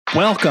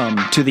Welcome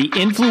to the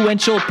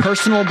Influential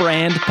Personal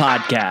Brand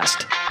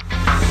Podcast.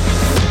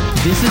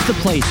 This is the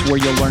place where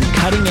you'll learn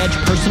cutting-edge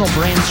personal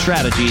brand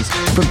strategies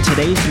from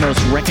today's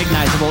most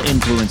recognizable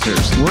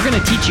influencers. We're going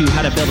to teach you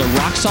how to build a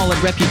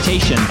rock-solid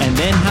reputation and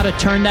then how to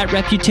turn that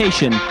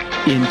reputation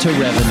into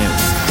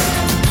revenue.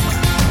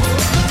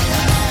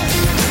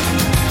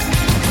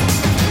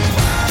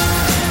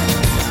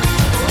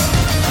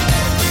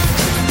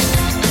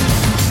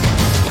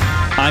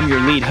 I'm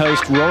your lead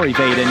host, Rory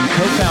Vaden,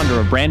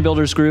 co-founder of Brand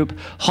Builders Group,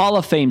 Hall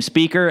of Fame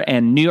speaker,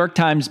 and New York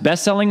Times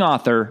bestselling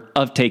author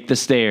of Take the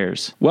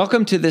Stairs.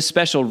 Welcome to this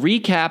special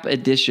recap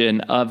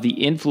edition of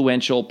the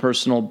Influential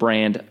Personal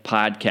Brand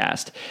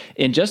Podcast.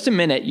 In just a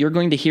minute, you're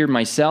going to hear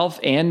myself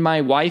and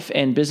my wife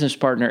and business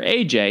partner,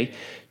 AJ,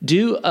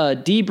 do a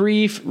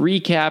debrief,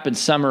 recap, and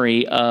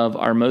summary of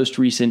our most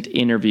recent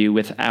interview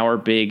with our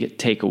big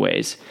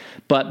takeaways.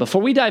 But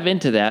before we dive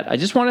into that, I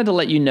just wanted to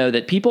let you know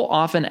that people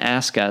often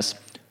ask us,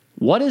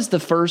 what is the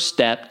first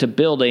step to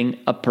building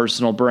a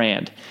personal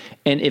brand?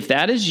 And if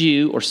that is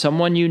you or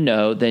someone you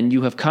know, then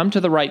you have come to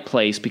the right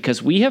place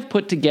because we have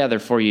put together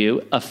for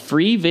you a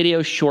free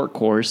video short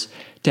course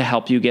to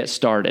help you get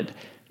started.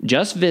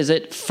 Just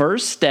visit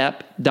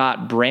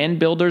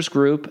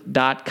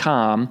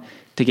firststep.brandbuildersgroup.com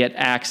to get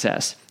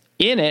access.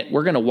 In it,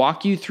 we're going to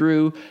walk you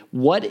through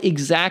what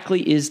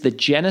exactly is the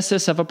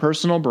genesis of a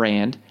personal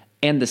brand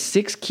and the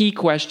 6 key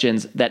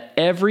questions that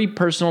every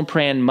personal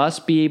brand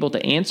must be able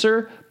to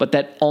answer, but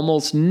that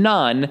almost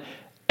none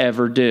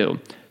ever do.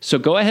 So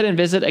go ahead and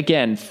visit,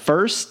 again,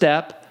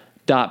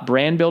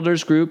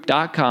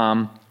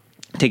 firststep.brandbuildersgroup.com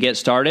to get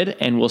started,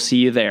 and we'll see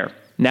you there.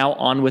 Now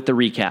on with the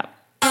recap.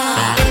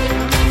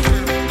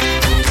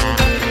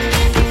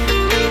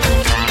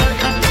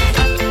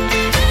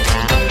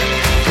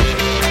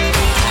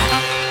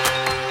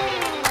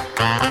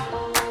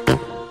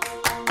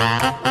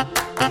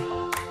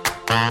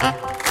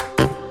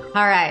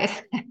 All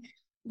right,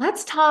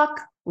 let's talk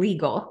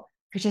legal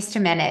for just a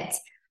minute.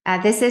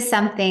 This is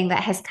something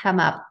that has come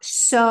up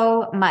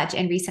so much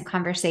in recent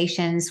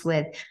conversations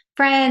with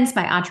friends,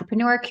 my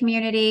entrepreneur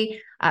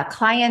community,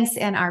 clients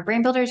in our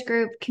Brand Builders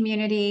Group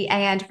community,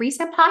 and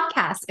recent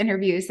podcast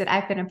interviews that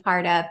I've been a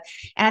part of.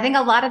 And I think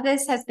a lot of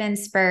this has been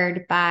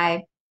spurred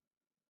by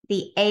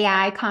the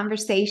AI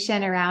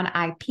conversation around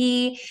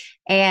IP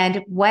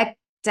and what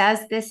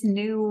does this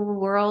new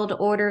world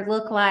order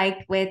look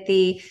like with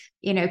the,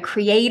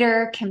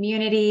 creator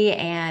community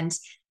and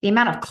the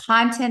amount of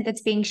content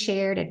that's being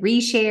shared and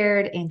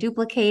reshared and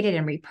duplicated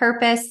and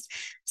repurposed.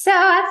 So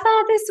I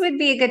thought this would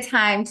be a good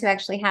time to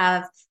actually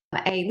have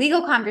a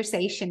legal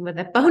conversation with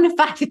a bona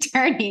fide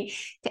attorney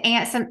to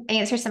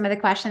answer some of the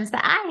questions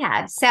that I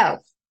had. So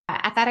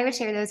I thought I would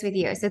share those with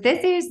you. So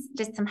this is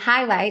just some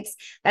highlights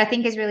that I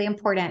think is really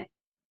important.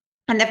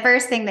 And the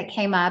first thing that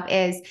came up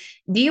is,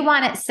 do you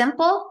want it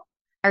simple?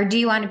 Or do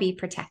you want to be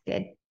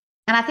protected?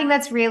 And I think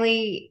that's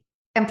really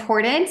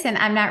important. And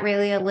I'm not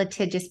really a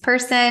litigious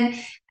person.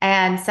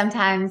 And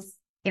sometimes,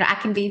 I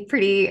can be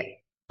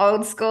pretty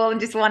old school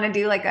and just want to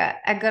do like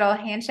a good old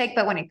handshake.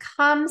 But when it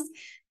comes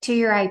to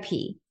your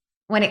IP,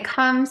 when it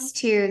comes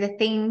to the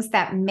things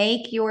that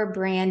make your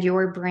brand,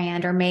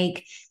 or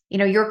make,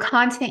 your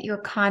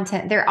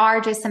content, there are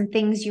just some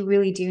things you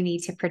really do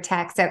need to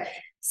protect. So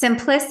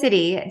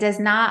simplicity does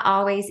not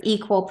always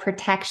equal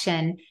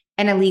protection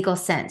in a legal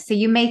sense. So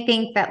you may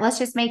think that let's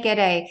just make it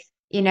a,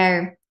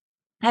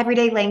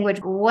 everyday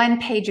language,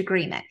 1-page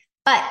agreement.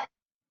 But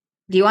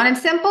do you want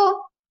it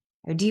simple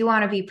or do you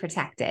want to be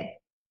protected?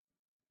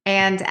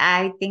 And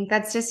I think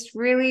that's just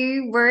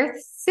really worth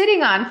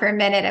sitting on for a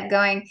minute of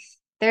going,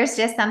 there's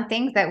just some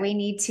things that we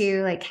need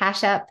to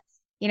cash up,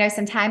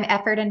 some time,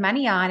 effort, and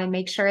money on and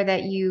make sure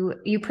that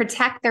you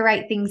protect the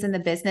right things in the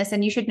business,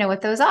 and you should know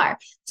what those are.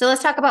 So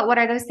let's talk about what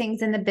are those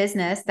things in the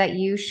business that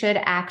you should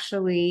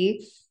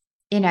actually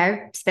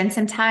spend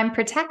some time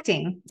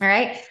protecting. All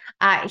right.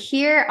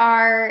 Here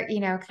are,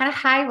 kind of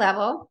high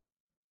level,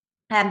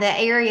 the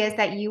areas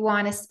that you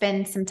want to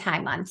spend some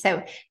time on.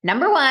 So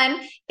number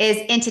 1 is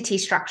entity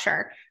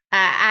structure.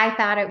 I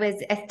thought it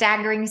was a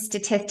staggering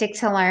statistic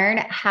to learn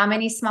how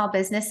many small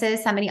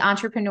businesses, how many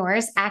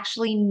entrepreneurs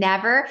actually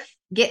never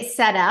get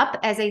set up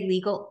as a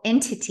legal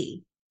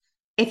entity.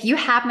 If you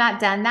have not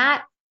done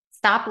that,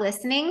 stop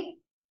listening.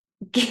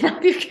 Get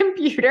off your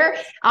computer,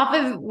 off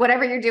of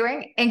whatever you're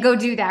doing, and go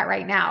do that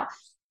right now.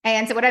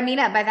 And so what I mean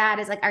by that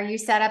is are you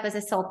set up as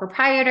a sole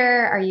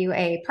proprietor? Are you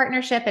a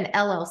partnership, an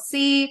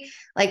LLC?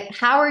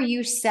 How are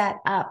you set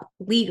up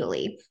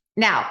legally?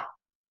 Now,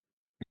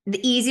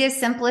 the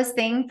easiest, simplest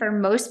thing for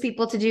most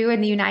people to do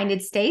in the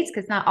United States,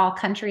 because not all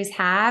countries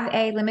have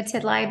a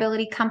limited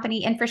liability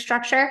company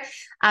infrastructure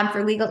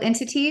for legal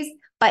entities,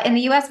 but in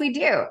the US we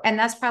do. And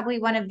that's probably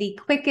one of the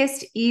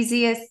quickest,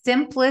 easiest,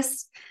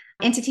 simplest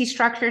entity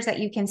structures that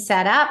you can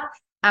set up.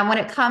 When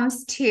it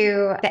comes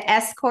to the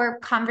S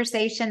Corp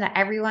conversation that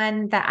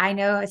everyone that I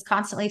know is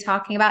constantly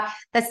talking about,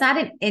 that's not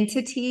an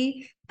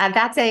entity.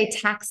 That's a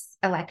tax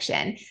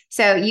election.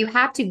 So you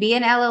have to be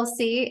an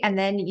LLC, and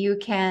then you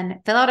can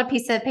fill out a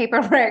piece of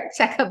paperwork,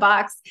 check a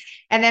box,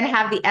 and then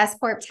have the S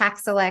Corp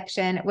tax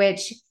election,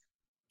 which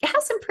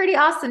has some pretty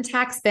awesome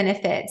tax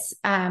benefits.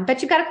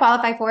 But you've got to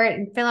qualify for it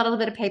and fill out a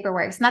little bit of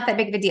paperwork. It's not that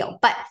big of a deal.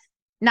 But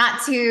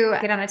not to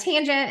get on a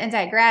tangent and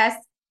digress,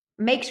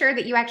 make sure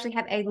that you actually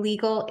have a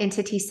legal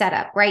entity set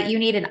up, right? You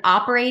need an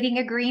operating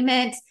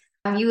agreement.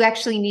 You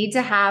actually need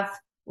to have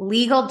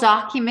legal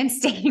documents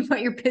stating what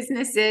your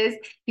business is.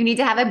 You need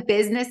to have a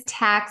business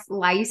tax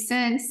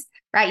license,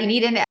 right? You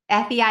need an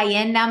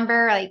FEIN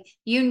number. Like,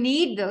 you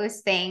need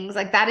those things.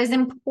 Like, that is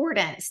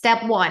important.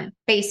 Step one,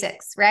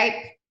 basics, right?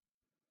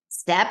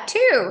 Step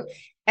two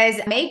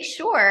is make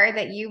sure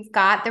that you've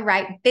got the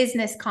right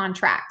business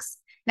contracts.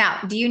 Now,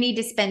 do you need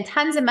to spend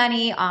tons of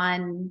money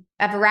on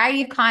a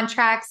variety of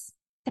contracts?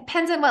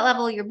 Depends on what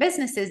level your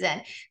business is in.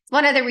 It's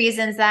one of the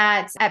reasons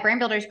that at Brand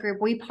Builders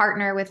Group, we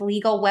partner with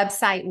Legal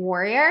Website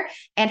Warrior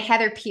and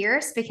Heather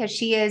Pearce, because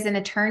she is an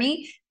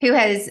attorney who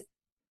has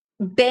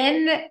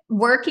been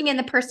working in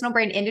the personal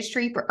brand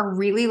industry for a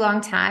really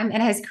long time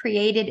and has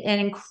created an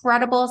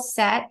incredible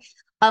set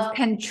of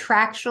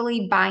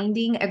contractually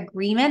binding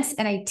agreements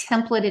in a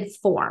templated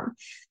form.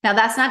 Now,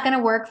 that's not going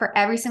to work for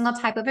every single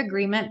type of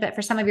agreement, but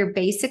for some of your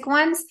basic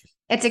ones,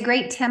 it's a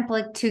great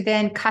template to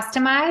then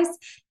customize.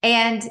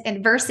 And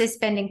versus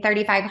spending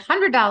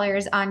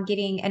 $3,500 on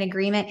getting an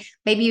agreement,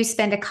 maybe you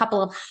spend a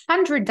couple of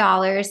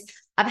 $100s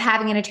of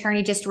having an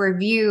attorney just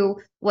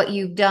review what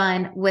you've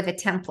done with a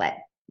template,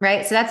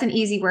 right? So that's an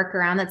easy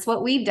workaround. That's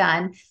what we've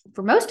done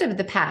for most of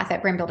the path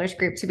at Brand Builders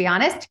Group, to be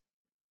honest.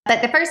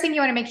 But the first thing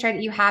you want to make sure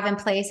that you have in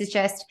place is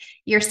just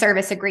your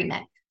service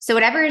agreement. So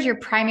whatever is your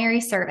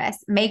primary service,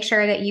 make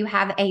sure that you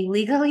have a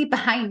legally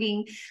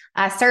binding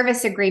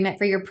service agreement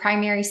for your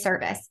primary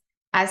service.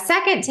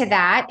 Second to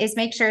that is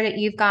make sure that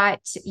you've got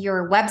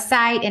your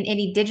website and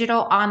any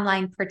digital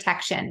online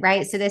protection,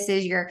 right? So this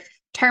is your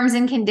terms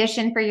and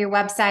condition for your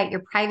website,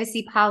 your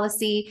privacy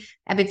policy.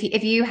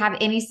 If you have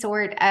any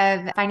sort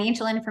of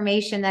financial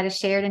information that is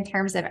shared in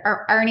terms of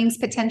earnings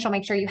potential,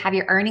 make sure you have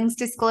your earnings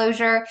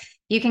disclosure.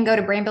 You can go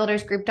to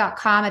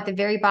brandbuildersgroup.com at the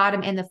very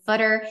bottom in the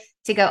footer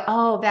to go,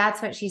 oh,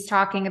 that's what she's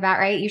talking about,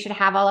 right? You should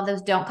have all of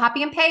those. Don't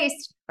copy and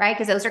paste, right?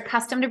 Because those are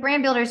custom to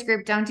Brand Builders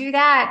Group. Don't do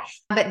that.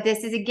 But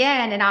this is,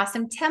 again, an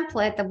awesome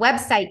template, the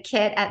website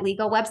kit at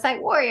Legal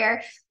Website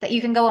Warrior that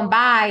you can go and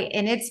buy.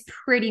 And it's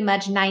pretty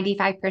much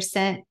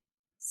 95%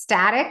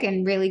 static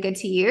and really good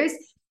to use.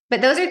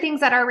 But those are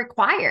things that are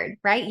required,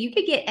 right? You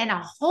could get in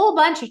a whole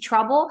bunch of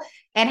trouble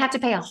and have to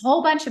pay a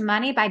whole bunch of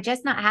money by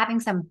just not having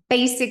some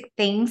basic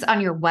things on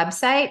your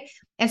website.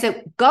 And so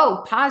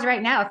go pause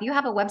right now. If you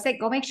have a website,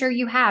 go make sure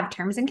you have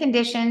terms and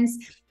conditions,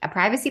 a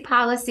privacy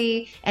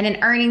policy, and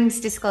an earnings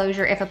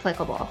disclosure if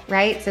applicable,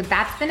 right? So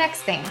that's the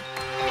next thing.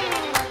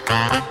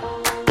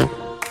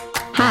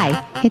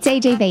 Hi, it's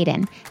AJ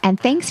Vaden, and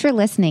thanks for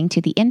listening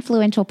to the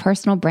Influential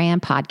Personal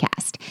Brand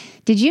Podcast.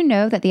 Did you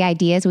know that the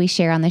ideas we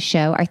share on the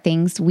show are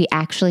things we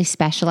actually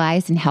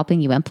specialize in helping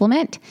you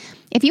implement?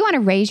 If you want to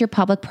raise your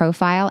public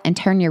profile and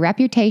turn your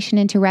reputation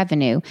into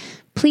revenue,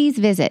 please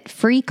visit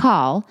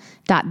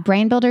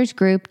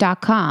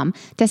freecall.brandbuildersgroup.com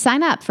to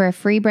sign up for a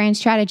free brand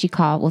strategy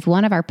call with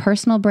one of our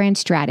personal brand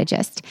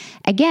strategists.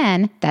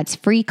 Again, that's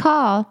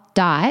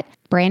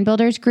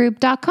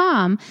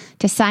freecall.brandbuildersgroup.com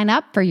to sign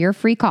up for your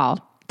free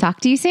call.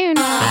 Talk to you soon.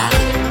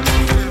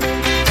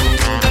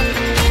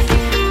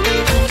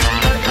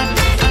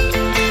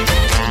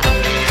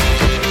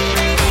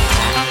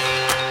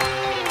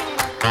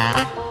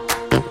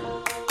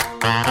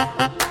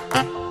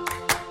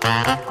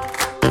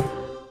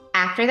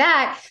 After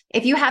that,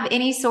 if you have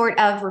any sort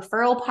of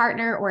referral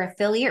partner or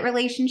affiliate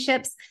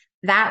relationships,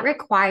 that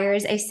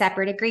requires a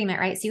separate agreement,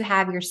 right? So you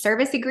have your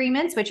service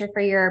agreements, which are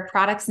for your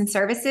products and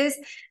services.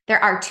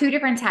 There are two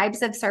different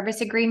types of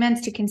service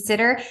agreements to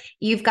consider.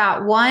 You've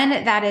got one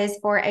that is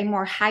for a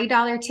more high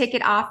dollar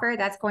ticket offer.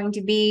 That's going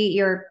to be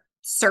your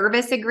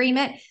service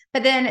agreement.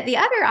 But then the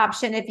other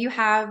option, if you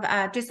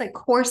have just like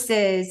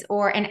courses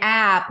or an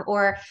app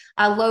or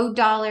a low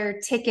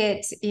dollar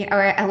ticket,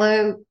 or a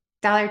low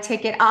dollar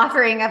ticket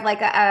offering of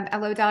like a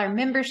low dollar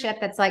membership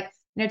that's like,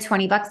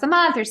 $20 a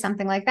month or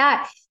something like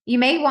that, you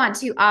may want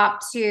to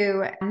opt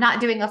to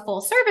not doing a full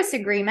service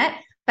agreement,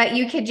 but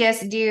you could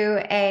just do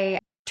a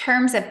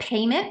terms of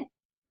payment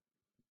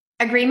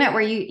agreement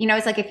where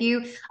it's like if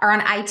you are on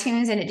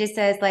iTunes and it just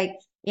says like,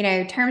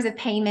 terms of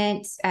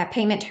payment,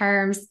 payment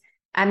terms,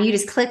 you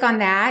just click on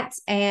that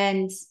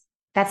and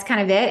that's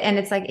kind of it. And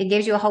it's like, it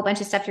gives you a whole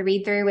bunch of stuff to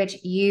read through,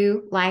 which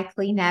you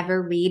likely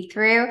never read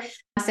through.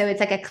 So it's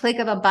like a click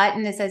of a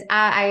button that says,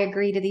 I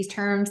agree to these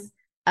terms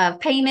of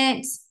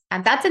payment.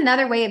 That's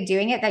another way of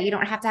doing it, that you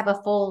don't have to have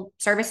a full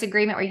service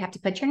agreement where you have to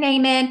put your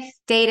name in,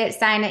 date it,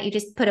 sign it. You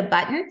just put a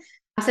button.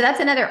 So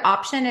that's another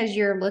option as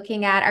you're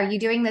looking at, are you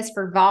doing this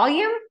for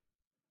volume?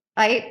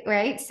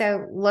 Right?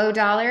 So low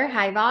dollar,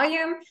 high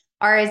volume.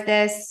 Or is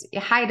this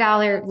high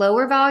dollar,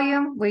 lower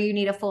volume where you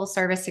need a full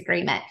service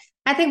agreement?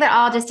 I think that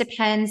all just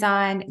depends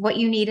on what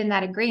you need in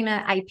that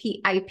agreement,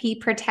 IP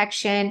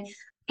protection,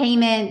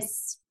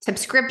 payments,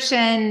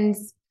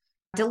 subscriptions,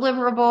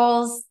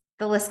 deliverables,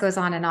 the list goes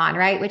on,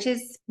 right? Which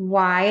is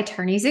why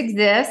attorneys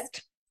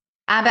exist.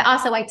 But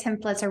also why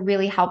templates are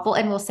really helpful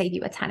and will save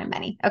you a ton of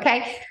money.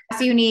 Okay.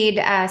 So you need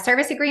a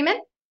service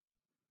agreement.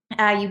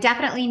 You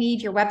definitely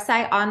need your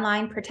website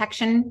online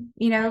protection,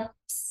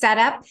 set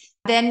up.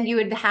 Then you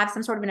would have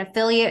some sort of an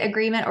affiliate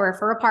agreement or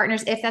referral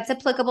partners if that's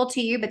applicable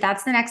to you, but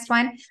that's the next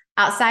one.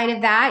 Outside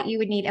of that, you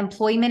would need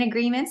employment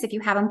agreements if you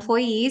have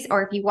employees,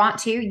 or if you want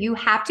to, you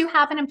have to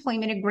have an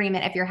employment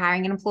agreement if you're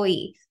hiring an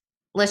employee.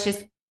 Let's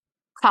just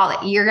call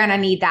it, you're going to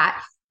need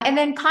that. And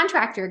then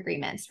contractor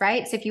agreements,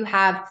 right? So if you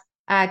have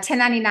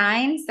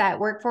 1099s that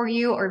work for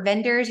you or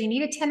vendors, you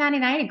need a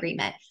 1099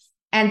 agreement.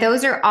 And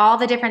those are all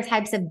the different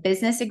types of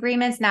business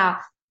agreements. Now,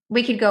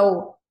 we could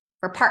go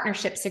for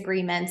partnership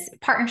agreements,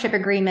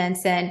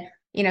 and,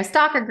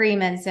 stock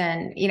agreements.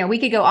 And, we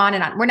could go on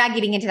and on. We're not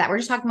getting into that. We're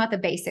just talking about the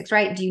basics,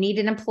 right? Do you need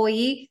an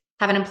employee?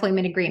 Have an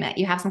employment agreement.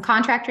 You have some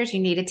contractors, you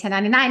need a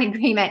 1099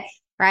 agreement,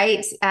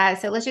 right?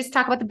 So let's just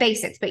talk about the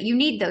basics, but you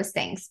need those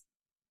things,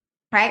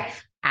 right?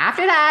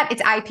 After that,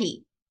 it's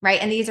IP, right?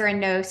 And these are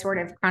in no sort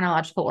of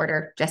chronological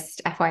order,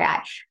 just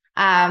FYI.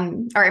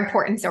 Or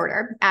importance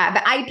order,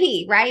 but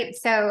IP, right?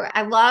 So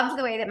I loved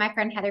the way that my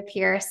friend Heather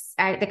Pearce,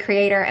 the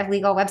creator of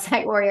Legal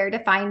Website Warrior,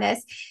 defined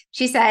this.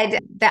 She said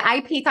the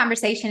IP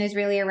conversation is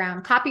really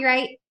around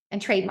copyright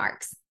and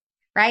trademarks,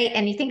 right?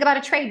 And you think about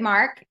a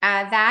trademark,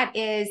 that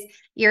is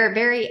your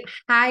very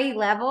high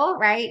level,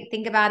 right?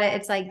 Think about it.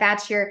 It's like,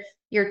 that's your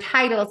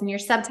titles and your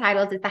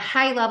subtitles. It's the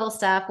high level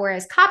stuff.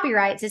 Whereas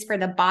copyrights is for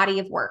the body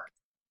of work.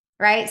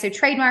 Right. So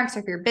trademarks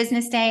are for your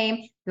business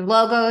name, your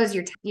logos,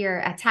 your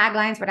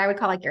taglines, what I would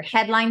call like your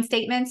headline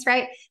statements.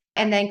 Right.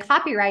 And then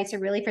copyrights are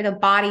really for the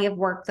body of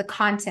work, the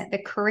content, the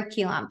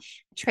curriculum.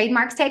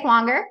 Trademarks take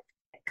longer.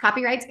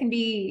 Copyrights can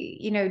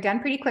be, done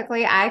pretty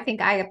quickly. I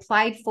think I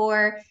applied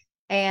for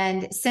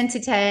and sent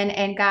it in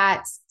and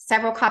got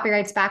several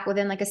copyrights back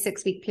within like a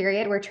 6-week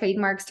period, where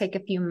trademarks take a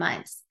few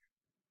months.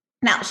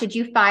 Now, should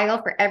you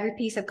file for every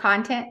piece of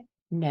content?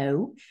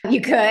 No,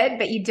 you could,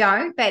 but you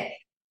don't. But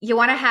you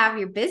want to have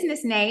your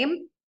business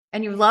name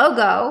and your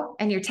logo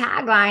and your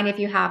tagline, if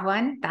you have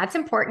one. That's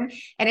important.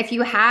 And if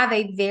you have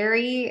a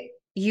very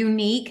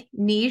unique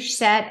niche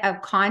set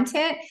of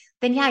content,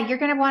 then yeah, you're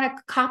going to want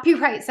to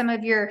copyright some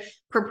of your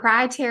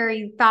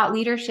proprietary thought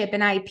leadership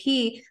and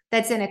IP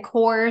that's in a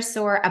course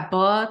or a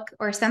book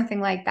or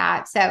something like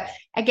that. So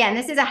again,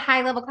 this is a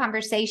high level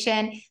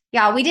conversation.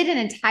 Y'all, we did an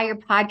entire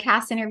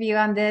podcast interview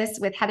on this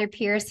with Heather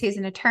Pearce, who's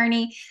an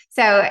attorney.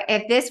 So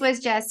if this was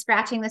just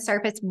scratching the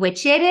surface,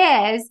 which it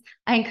is,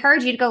 I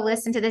encourage you to go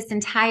listen to this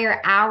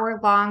entire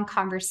hour-long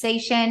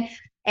conversation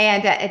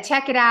and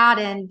check it out.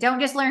 And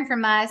don't just learn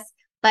from us,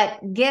 but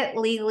get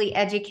legally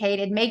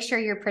educated, make sure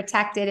you're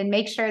protected, and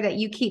make sure that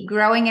you keep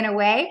growing in a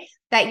way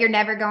that you're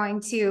never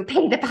going to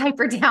pay the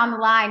piper down the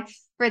line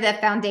for the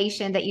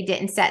foundation that you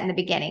didn't set in the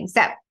beginning.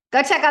 So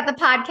go check out the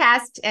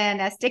podcast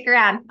and stick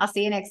around. I'll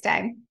see you next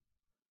time.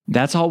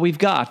 That's all we've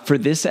got for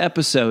this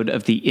episode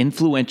of the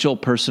Influential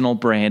Personal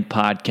Brand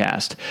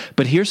Podcast.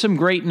 But here's some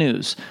great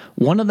news.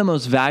 One of the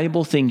most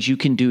valuable things you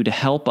can do to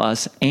help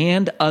us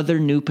and other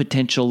new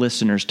potential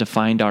listeners to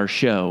find our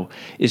show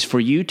is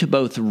for you to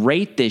both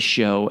rate this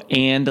show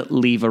and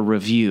leave a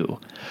review.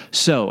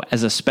 So,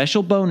 as a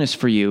special bonus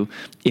for you,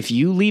 if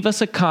you leave us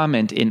a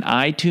comment in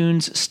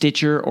iTunes,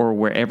 Stitcher, or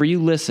wherever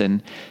you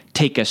listen,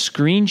 take a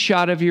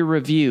screenshot of your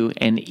review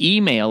and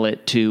email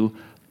it to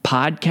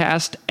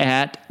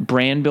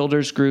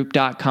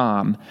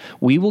podcast@brandbuildersgroup.com.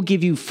 We will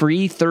give you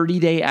free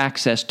 30-day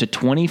access to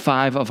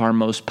 25 of our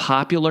most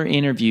popular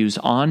interviews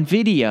on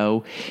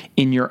video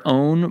in your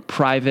own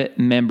private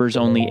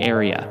members-only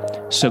area.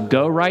 So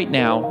go right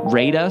now,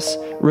 rate us,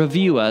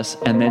 review us,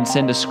 and then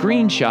send a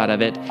screenshot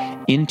of it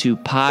into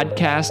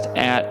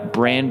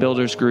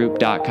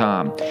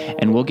podcast@brandbuildersgroup.com.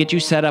 And we'll get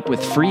you set up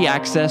with free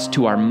access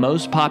to our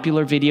most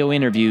popular video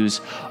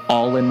interviews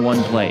all in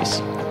one place.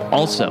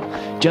 Also,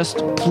 just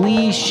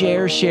please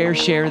share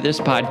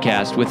this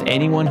podcast with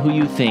anyone who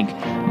you think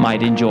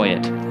might enjoy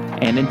it.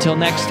 And until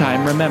next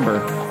time, remember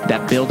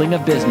that building a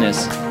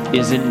business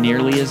isn't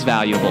nearly as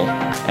valuable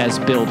as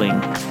building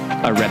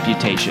a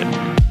reputation.